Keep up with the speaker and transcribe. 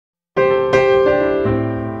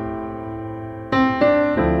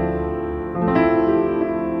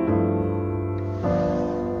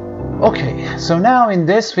Okay, so now in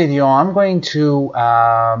this video I'm going to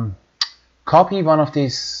copy one of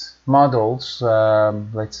these models,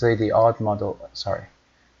 let's say the odd model, sorry,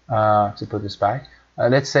 to put this back,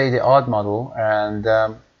 let's say the odd model, and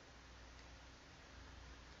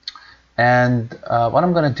what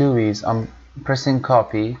I'm going to do is I'm pressing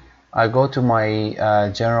copy. I go to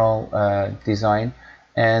my general design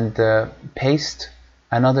and paste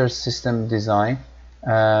another system design.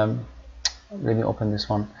 Let me open this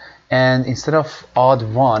one, and instead of odd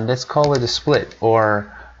one, let's call it a split,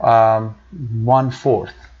 or 1/4.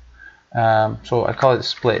 So I call it a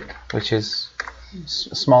split, which is a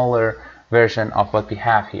smaller version of what we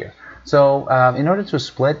have here. So in order to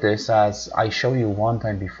split this, as I showed you one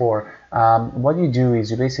time before, what you do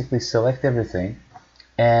is you basically select everything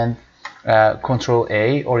and Control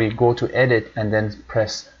A, or you go to edit and then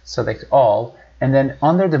press select all, and then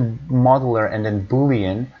under the modeler and then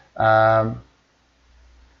Boolean,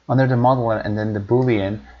 under the modeler and then the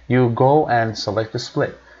Boolean, you go and select the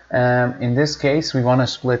split. In this case, we want to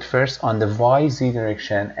split first on the YZ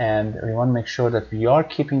direction, and we want to make sure that we are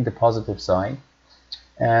keeping the positive sign,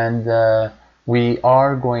 and we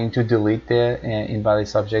are going to delete the invalid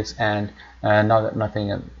subjects, and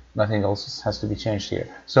nothing else has to be changed here.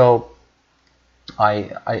 So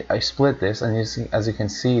I split this, and as you can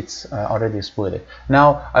see, it's already split.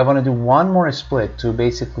 Now I want to do one more split to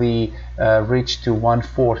basically reach to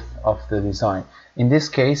 1/4 of the design. In this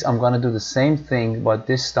case, I'm going to do the same thing, but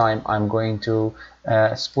this time I'm going to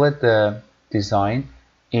split the design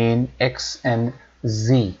in X and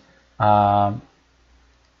Z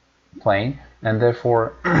plane, and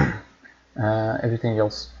therefore everything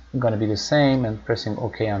else is going to be the same, and pressing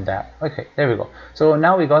OK on that. Okay, there we go. So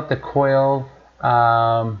now we got the coil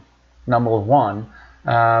number 1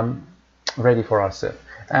 ready for us.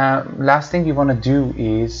 Last thing you want to do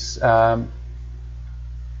is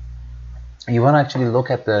you want to actually look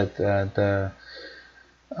at the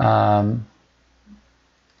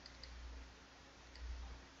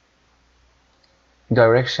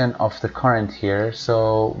direction of the current here.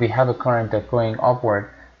 So we have a current that's going upward,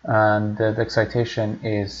 and the excitation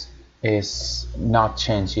is not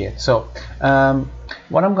changed yet. So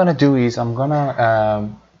what I'm gonna do is I'm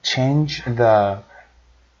gonna change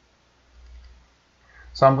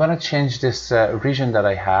this region that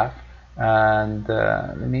I have, and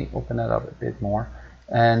let me open it up a bit more.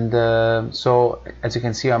 And so as you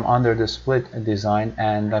can see, I'm under the split design,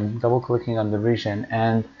 and I'm double clicking on the region,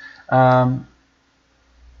 and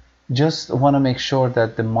just want to make sure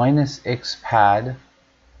that the -X pad,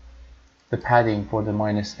 the padding for the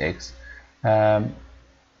 -X,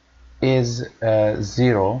 is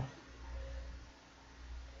 0.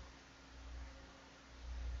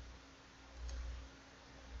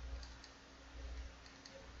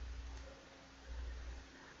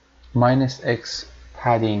 -X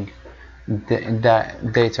padding,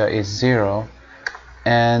 that data is 0,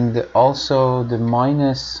 and also the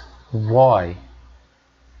 -Y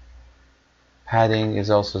padding is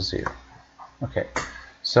also 0. Okay,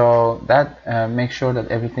 so that make sure that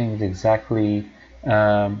everything is exactly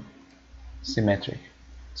symmetric.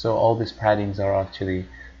 So all these paddings are actually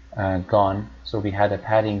gone. So we had a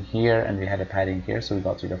padding here and we had a padding here, so we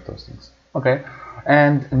got rid of those things. Okay,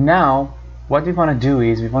 and now what we want to do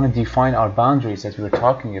is we want to define our boundaries, as we were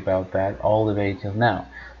talking about that all the way till now.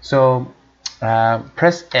 So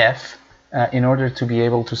press F in order to be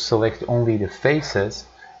able to select only the faces,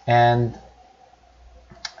 and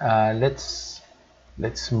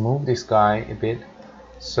let's move this guy a bit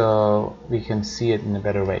so we can see it in a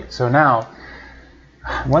better way. So now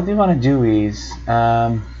what we want to do is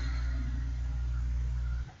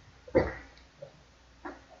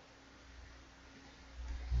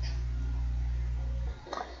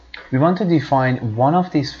we want to define one of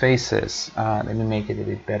these faces. Let me make it a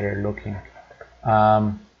bit better looking.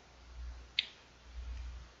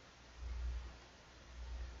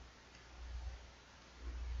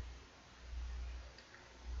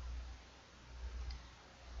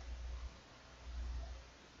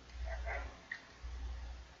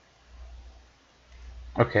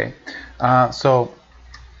 Okay, so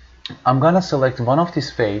I'm gonna select one of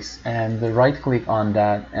these face and right click on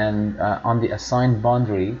that, and on the assigned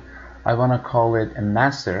boundary I want to call it a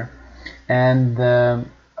master, and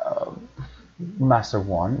master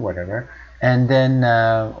 1, whatever, and then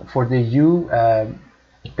for the U,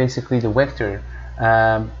 basically the vector,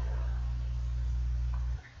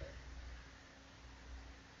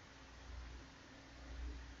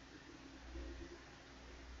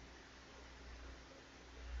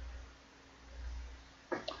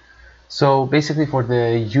 so basically for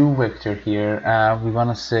the U vector here, we want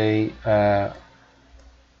to say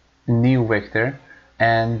new vector,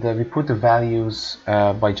 and we put the values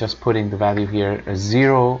by just putting the value here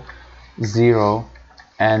 0, 0,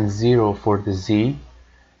 and 0 for the z,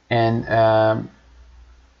 and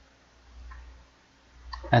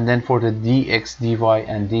then for the dx, dy,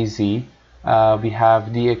 and dz, we have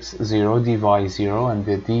dx 0, dy 0, and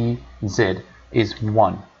the dz is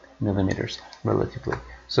 1 millimeters relatively.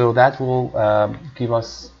 So that will give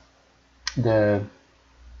us the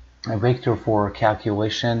vector for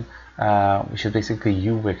calculation, which is basically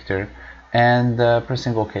u vector, and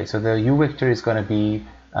pressing OK. So the u vector is going to be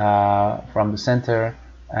from the center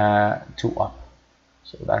to up.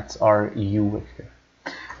 So that's our u vector.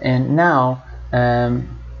 And now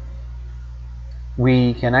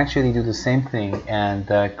we can actually do the same thing and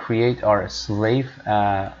create our slave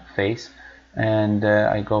face. And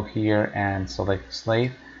I go here and select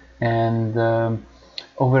slave, and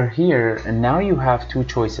over here, and now you have two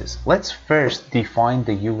choices. Let's first define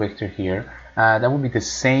the u vector here. That will be the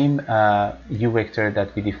same u vector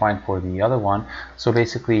that we defined for the other one. So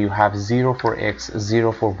basically you have 0 for x,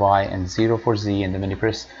 0 for y, and 0 for z, and then when you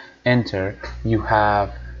press enter, you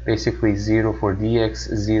have basically 0 for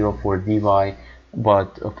dx, 0 for dy,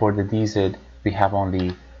 but for the dz we have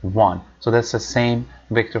only 1. So that's the same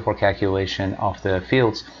vector for calculation of the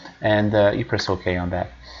fields, and you press OK on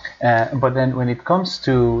that. But then when it comes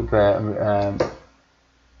to the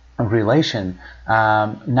relation,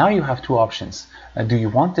 now you have two options. Do you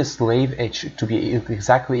want the slave h to be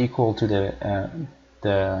exactly equal to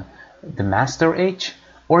the master h,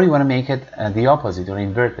 or you want to make it the opposite or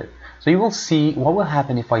invert it? So you will see what will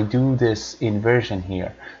happen if I do this inversion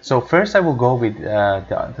here. So first I will go with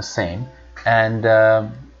the same, and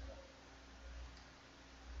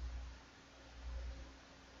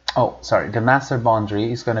oh, sorry, the master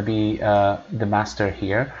boundary is going to be the master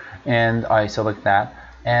here, and I select that,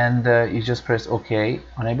 and you just press OK.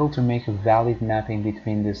 Unable to make a valid mapping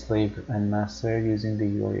between the slave and master using the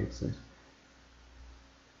UI access.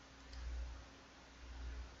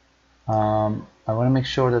 I want to make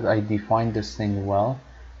sure that I define this thing well,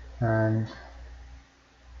 and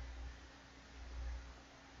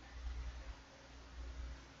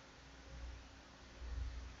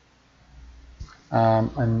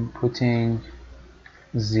I'm putting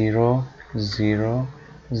 0, 0,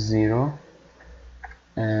 0,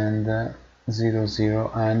 and 0,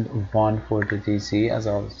 0, and 1 for the DC,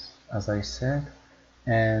 as I said,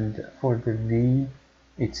 and for the V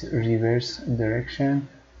it's reverse direction,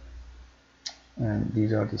 and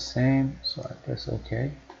these are the same. So I press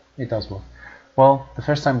OK. It does work. Well, the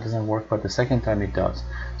first time it doesn't work, but the second time it does.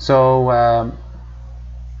 So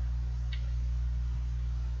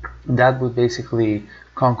that would basically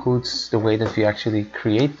concludes the way that we actually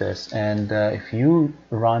create this, and if you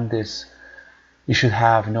run this, you should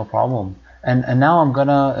have no problem. And now I'm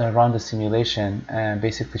gonna run the simulation and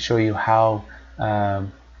basically show you how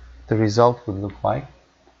the result would look like.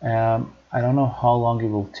 I don't know how long it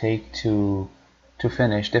will take to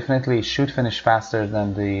finish. Definitely it should finish faster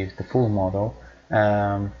than the full model,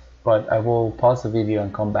 but I will pause the video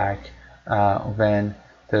and come back when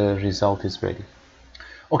the result is ready.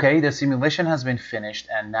 Okay, the simulation has been finished,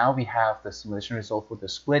 and now we have the simulation result for the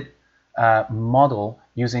split model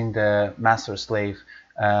using the master-slave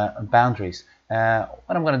boundaries.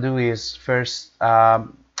 What I'm going to do is first I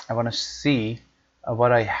want to see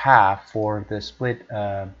what I have for the split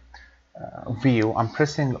view. I'm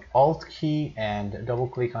pressing Alt key and double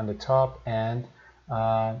click on the top, and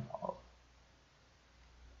I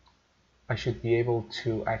should be able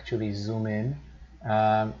to actually zoom in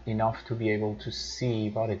enough to be able to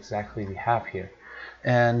see what exactly we have here.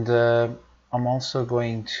 And I'm also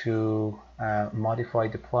going to modify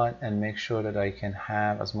the plot and make sure that I can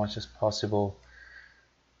have as much as possible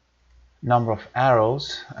number of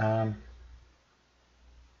arrows.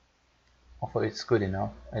 Although it's good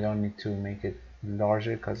enough, I don't need to make it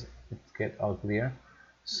larger because it gets uglier.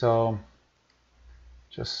 So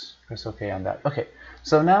just press OK on that. Okay,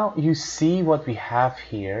 so now you see what we have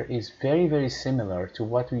here is very, very similar to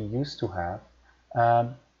what we used to have.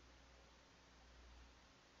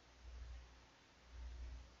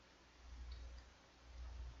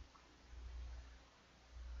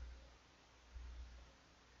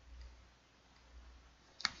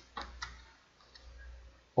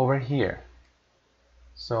 Over here.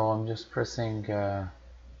 So I'm just pressing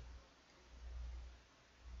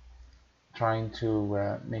trying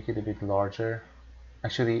to make it a bit larger.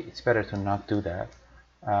 Actually, it's better to not do that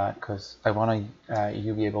because I want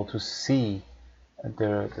you be able to see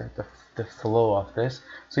the flow of this.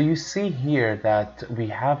 So you see here that we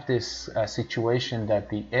have this situation that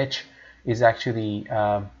the edge is actually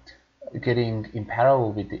getting in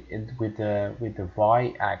parallel with the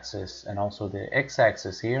y-axis and also the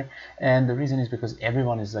x-axis here, and the reason is because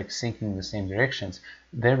everyone is like syncing in the same directions.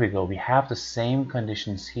 There we go. We have the same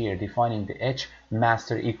conditions here, defining the h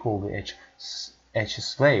master equal the h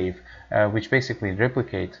slave, which basically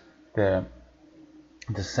replicate the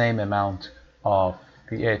same amount of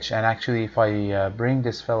the h. And actually, if I bring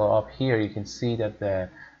this fellow up here, you can see that the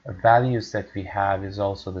values that we have is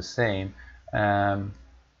also the same.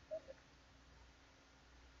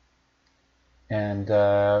 And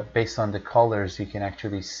based on the colors, you can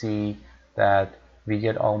actually see that we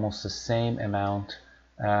get almost the same amount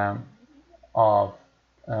of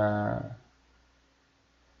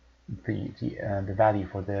the value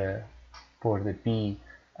for the B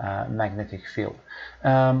magnetic field.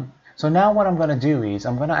 So now what I'm going to do is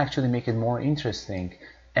I'm going to actually make it more interesting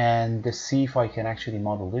and see if I can actually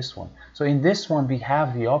model this one. So in this one, we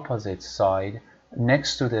have the opposite side.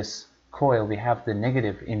 Next to this coil, we have the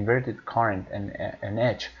negative inverted current and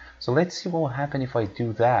H. So let's see what will happen if I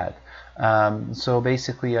do that. So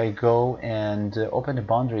basically, I go and open the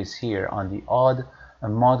boundaries here on the odd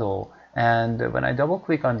model, and when I double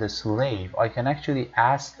click on the slave, I can actually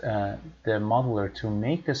ask the modeler to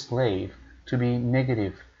make the slave to be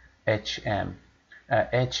negative HM.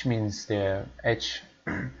 H means the H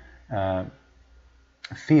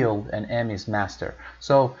field and M is master.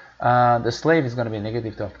 So the slave is going to be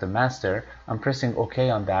negative of the master. I'm pressing OK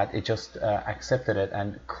on that. It just accepted it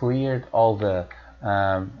and cleared all the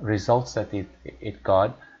results that it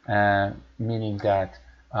got, meaning that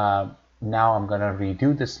now I'm going to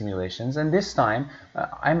redo the simulations, and this time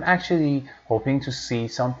I'm actually hoping to see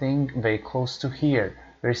something very close to here,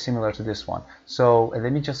 very similar to this one. So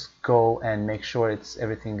let me just go and make sure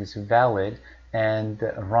everything is valid and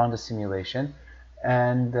run the simulation,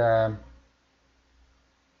 and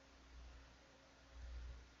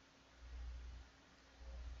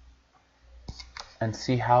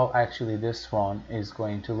see how actually this one is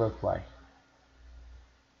going to look like.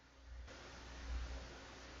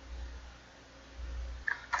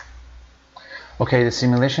 Okay, the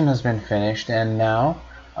simulation has been finished, and now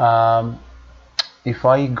if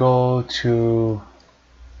I go to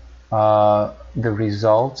the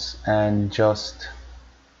results and just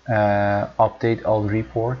update all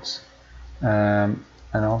reports, and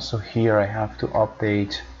also here I have to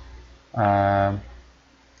update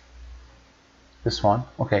this one.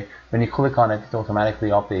 Okay, when you click on it, it automatically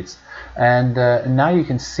updates, and now you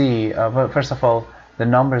can see, well, first of all, the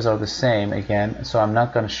numbers are the same again, so I'm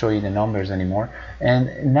not going to show you the numbers anymore.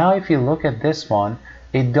 And now if you look at this one,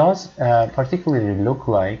 it does particularly look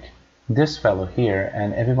like this fellow here,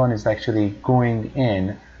 and everyone is actually going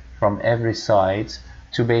in from every side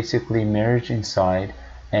to basically merge inside,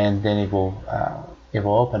 and then it will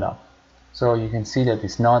open up. So you can see that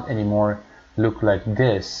it's not anymore look like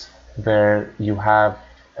this, where you have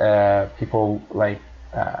people like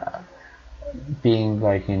being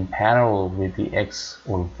like in parallel with the X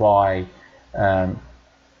or Y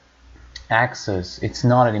axis. It's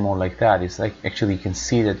not anymore like that. It's like, actually you can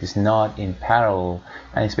see that it's not in parallel,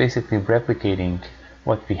 and it's basically replicating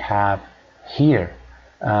what we have here,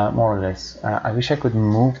 more or less. I wish I could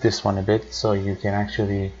move this one a bit so you can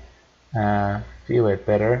actually feel it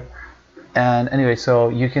better. And anyway, so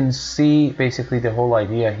you can see basically the whole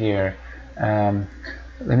idea here.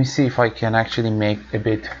 Let me see if I can actually make a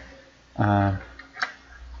bit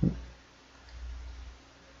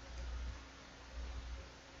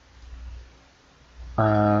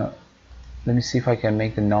let me see if I can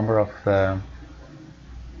make the number of the,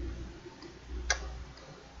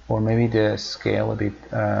 or maybe the scale a bit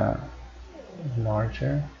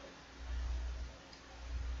larger.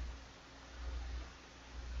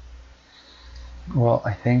 Well,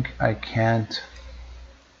 I think I can't.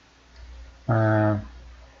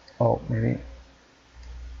 Oh, maybe.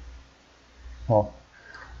 Well,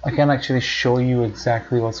 I can actually show you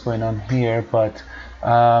exactly what's going on here, but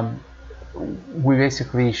we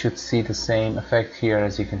basically should see the same effect here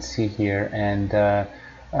as you can see here, and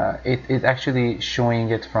it actually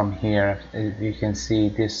showing it from here. You can see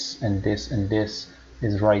this and this and this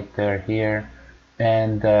is right there here,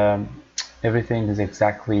 and everything is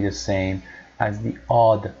exactly the same as the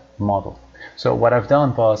odd model. So what I've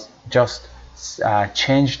done was just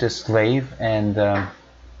change the slave, and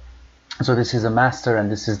so this is a master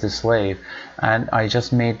and this is the slave, and I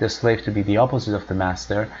just made the slave to be the opposite of the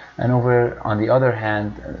master. And over on the other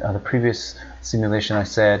hand, on the previous simulation, I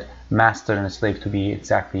said master and slave to be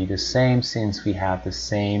exactly the same, since we have the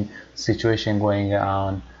same situation going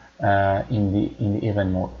on in the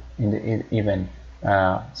even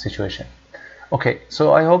situation. Okay,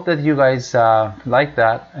 so I hope that you guys like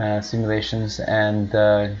that simulations and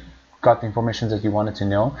got the information that you wanted to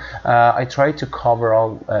know. I tried to cover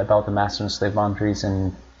all about the master and slave boundaries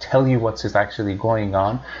and tell you what's actually going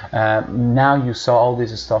on. Now you saw all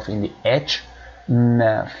this stuff in the edge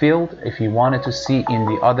field. If you wanted to see in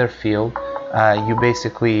the other field, you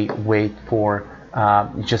basically wait for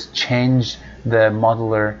just change the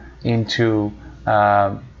modeler into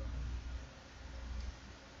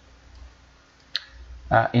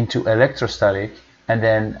electrostatic, and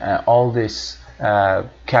then all these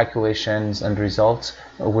calculations and results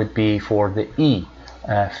would be for the E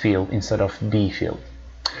field instead of D field.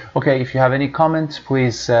 Okay, if you have any comments,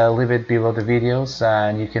 please leave it below the videos,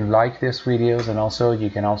 and you can like these videos, and also you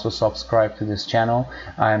can also subscribe to this channel.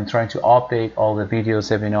 I'm trying to update all the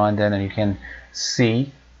videos every now and then, and you can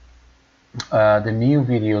see the new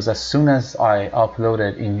videos as soon as I upload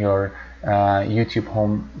it in your YouTube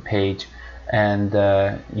home page, and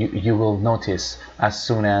you will notice as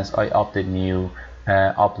soon as I update new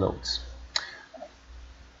uploads.